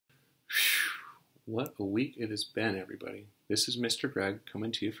What a week it has been, everybody. This is Mr. Greg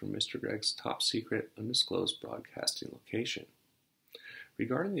coming to you from Mr. Greg's top secret, undisclosed broadcasting location.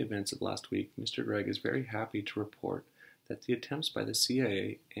 Regarding the events of last week, Mr. Greg is very happy to report that the attempts by the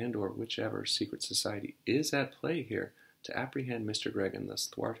CIA and/or whichever secret society is at play here to apprehend Mr. Greg and thus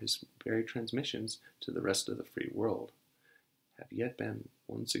thwart his very transmissions to the rest of the free world have yet been,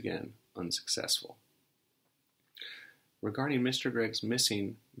 once again, unsuccessful. Regarding Mr. Greg's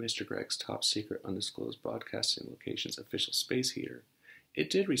missing Mr. Greg's top secret undisclosed broadcasting location's official space heater, it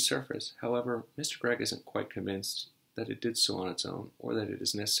did resurface. However, Mr. Greg isn't quite convinced that it did so on its own or that it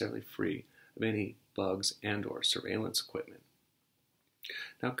is necessarily free of any bugs and/or surveillance equipment.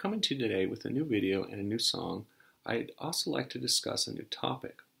 Now, coming to you today with a new video and a new song, I'd also like to discuss a new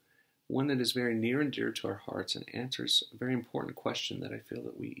topic, one that is very near and dear to our hearts and answers a very important question that I feel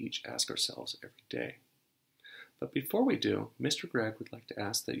that we each ask ourselves every day. But before we do, Mr. Greg would like to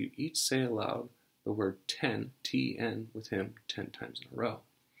ask that you each say aloud the word 10, T-E-N, with him 10 times in a row.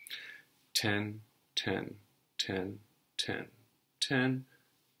 10, 10, 10, 10, 10,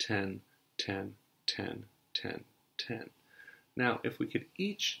 10, 10, 10, 10, 10. Now, if we could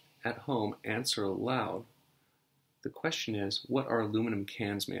each at home answer aloud, the question is, what are aluminum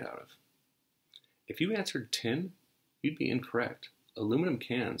cans made out of? If you answered tin, you'd be incorrect. Aluminum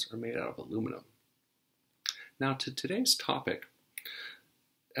cans are made out of aluminum. Now, to today's topic,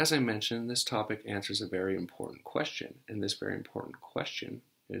 as I mentioned, this topic answers a very important question, and this very important question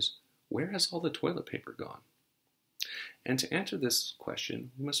is, where has all the toilet paper gone? And to answer this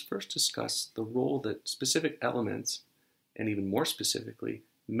question, we must first discuss the role that specific elements, and even more specifically,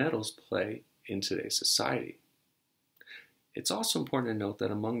 metals play in today's society. It's also important to note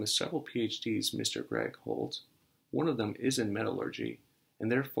that among the several PhDs Mr. Greg holds, one of them is in metallurgy,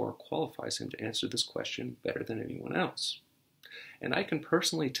 and therefore qualifies him to answer this question better than anyone else. And I can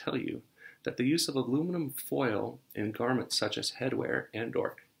personally tell you that the use of aluminum foil in garments such as headwear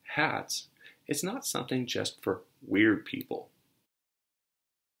and/or hats is not something just for weird people.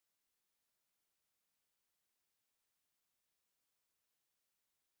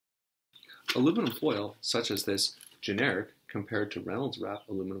 Aluminum foil, such as this generic compared to Reynolds wrap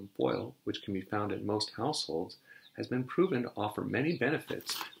aluminum foil, which can be found in most households, has been proven to offer many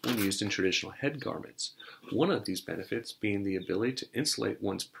benefits when used in traditional head garments. One of these benefits being the ability to insulate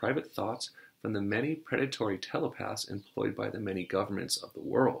one's private thoughts from the many predatory telepaths employed by the many governments of the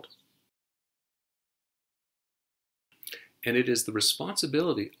world. And it is the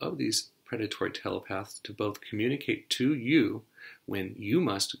responsibility of these predatory telepaths to both communicate to you when you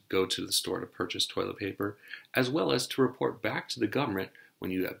must go to the store to purchase toilet paper, as well as to report back to the government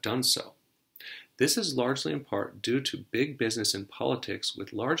when you have done so. This is largely in part due to big business and politics,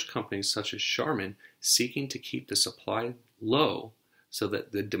 with large companies such as Charmin seeking to keep the supply low so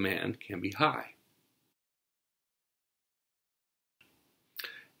that the demand can be high.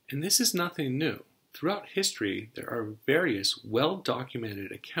 And this is nothing new. Throughout history, there are various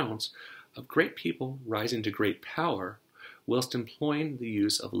well-documented accounts of great people rising to great power whilst employing the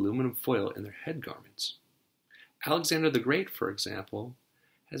use of aluminum foil in their head garments. Alexander the Great, for example,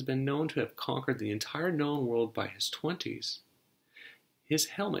 has been known to have conquered the entire known world by his 20s. His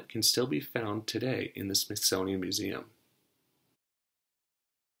helmet can still be found today in the Smithsonian Museum.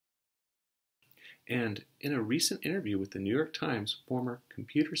 And in a recent interview with the New York Times, former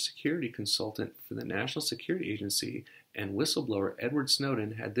computer security consultant for the National Security Agency and whistleblower Edward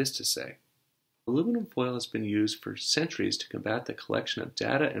Snowden had this to say: "Aluminum foil has been used for centuries to combat the collection of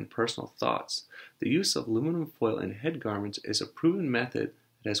data and personal thoughts. The use of aluminum foil in head garments is a proven method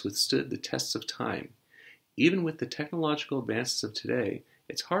that has withstood the tests of time. Even with the technological advances of today,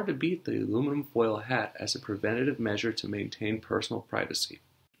 it's hard to beat the aluminum foil hat as a preventative measure to maintain personal privacy."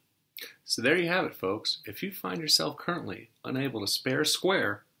 So there you have it, folks. If you find yourself currently unable to spare a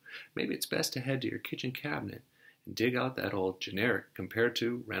square, maybe it's best to head to your kitchen cabinet and dig out that old generic compared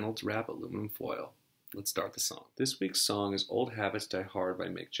to Reynolds wrap aluminum foil. Let's start the song. This week's song is Old Habits Die Hard by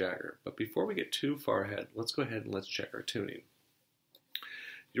Mick Jagger. But before we get too far ahead, let's go ahead and let's check our tuning.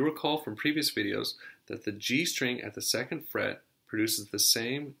 You'll recall from previous videos that the G string at the 2nd fret produces the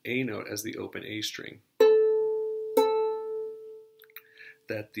same A note as the open A string.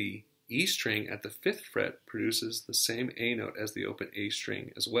 That the E string at the 5th fret produces the same A note as the open A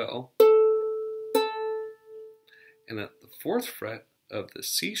string as well. And that the 4th fret of the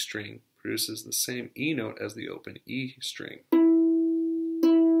C string produces the same E note as the open E string.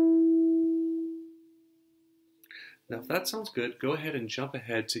 Now, if that sounds good, go ahead and jump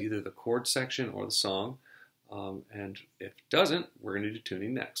ahead to either the chord section or the song. And if it doesn't, we're going to do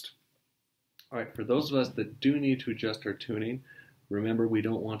tuning next. All right, for those of us that do need to adjust our tuning, Remember, we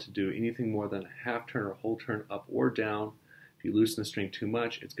don't want to do anything more than a half turn or a whole turn up or down. If you loosen the string too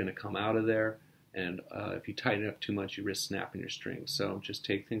much, it's going to come out of there. And if you tighten it up too much, you risk snapping your string. So just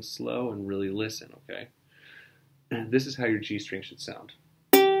take things slow and really listen, okay? And this is how your G string should sound.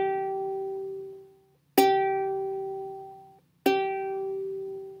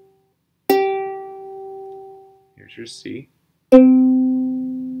 Here's your C.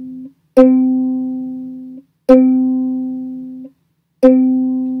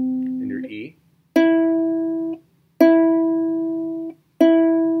 And your E.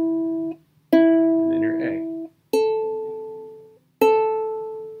 And then your A.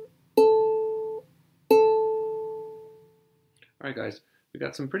 Alright guys, we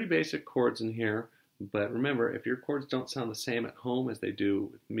got some pretty basic chords in here, but remember, if your chords don't sound the same at home as they do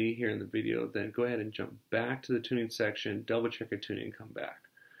with me here in the video, then go ahead and jump back to the tuning section, double check your tuning, and come back.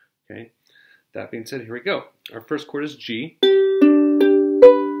 Okay? That being said, here we go. Our first chord is G,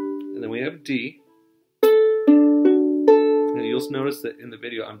 and then we have D. And you'll notice that in the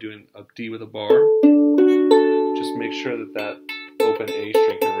video I'm doing a D with a bar. Just make sure that that open A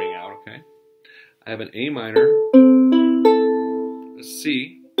string can ring out, okay? I have an A minor, a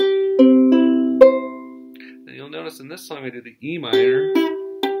C, and you'll notice in this song I do the E minor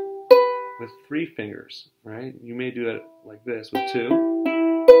with 3 fingers, right? You may do it like this with 2,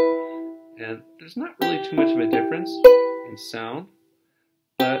 and there's not really too much of a difference in sound,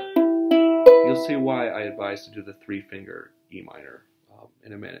 but you'll see why I advise to do the 3-finger E minor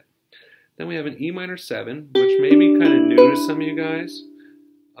in a minute. Then we have an E minor 7, which may be kind of new to some of you guys.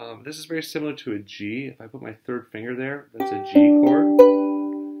 This is very similar to a G. If I put my 3rd finger there, that's a G chord.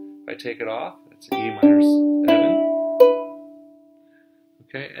 If I take it off, that's an E minor 7.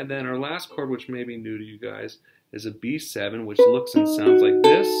 Okay, and then our last chord, which may be new to you guys, is a B7, which looks and sounds like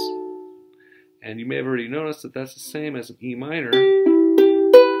this. And you may have already noticed that that's the same as an E minor,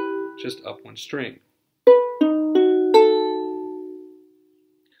 just up 1 string.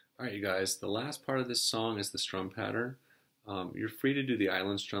 Alright you guys, the last part of this song is the strum pattern. You're free to do the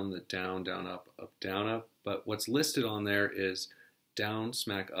island strum, the down, down, up, down, up, but what's listed on there is down,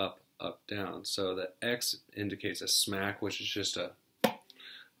 smack, up, down. So the X indicates a smack, which is just a,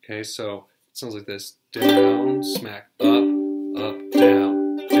 okay, so it sounds like this, down, smack, up,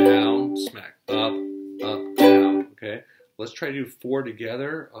 down, smack, up, down, okay? Let's try to do 4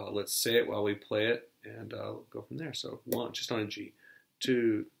 together. Let's say it while we play it, and go from there. So 1, just on a G,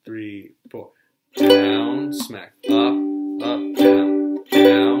 2, 3, 4, down, smack, up,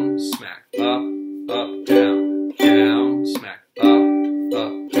 down, smack, up, down, smack,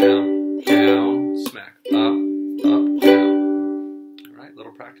 up, down, smack, up, down. Alright,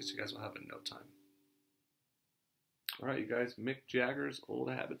 little practice you guys will have in no time. Alright, you guys, Mick Jagger's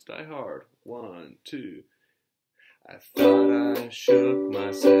Old Habits Die Hard. 1, 2. I thought I shook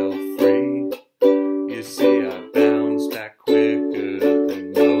myself free. You see, I bounced back quicker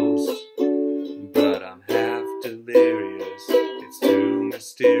than most. But I'm half delirious, it's too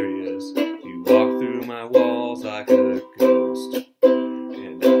mysterious. You walk through my walls like a ghost,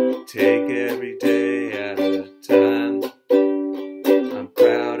 and I take every day at a time. I'm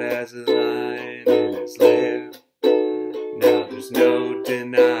proud as a lion in his lair. Now there's no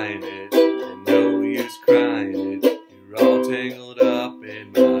denying it, and no use crying it. You're all tangled up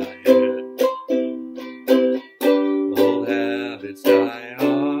in my head. Old habits die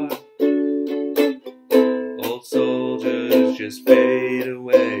hard. Old soldiers just fade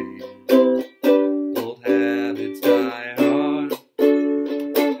away. Old habits die hard,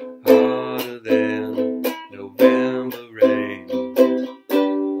 harder than November rain.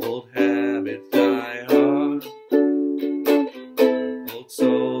 Old habits die hard. Old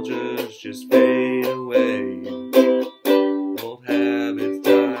soldiers just fade away. Old habits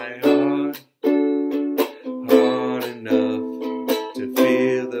die hard, hard enough to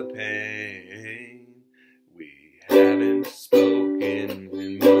feel the pain. We haven't spoken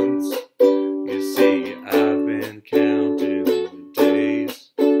in months. You see, I've been counting the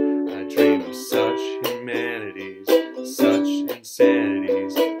days. I dream of such humanities, such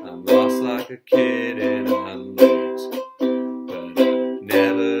insanities. I'm lost like a kid and I'm late, but I've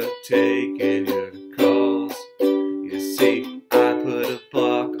never taken your calls. You see, I put a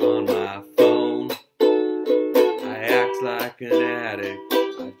block on my phone. I act like an addict,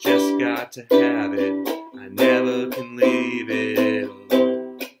 I just got to have it. I never can leave it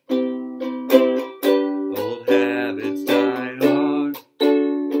alone. Old habits die hard.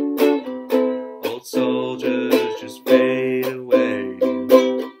 Old soldiers just fade away.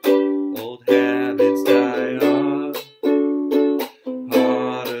 Old habits die hard,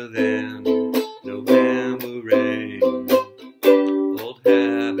 harder than November rain.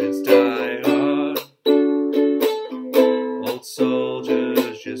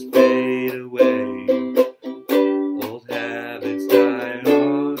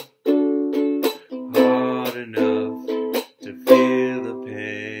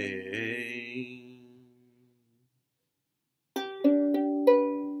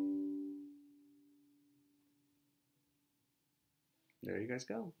 there you guys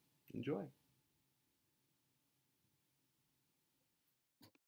go. Enjoy.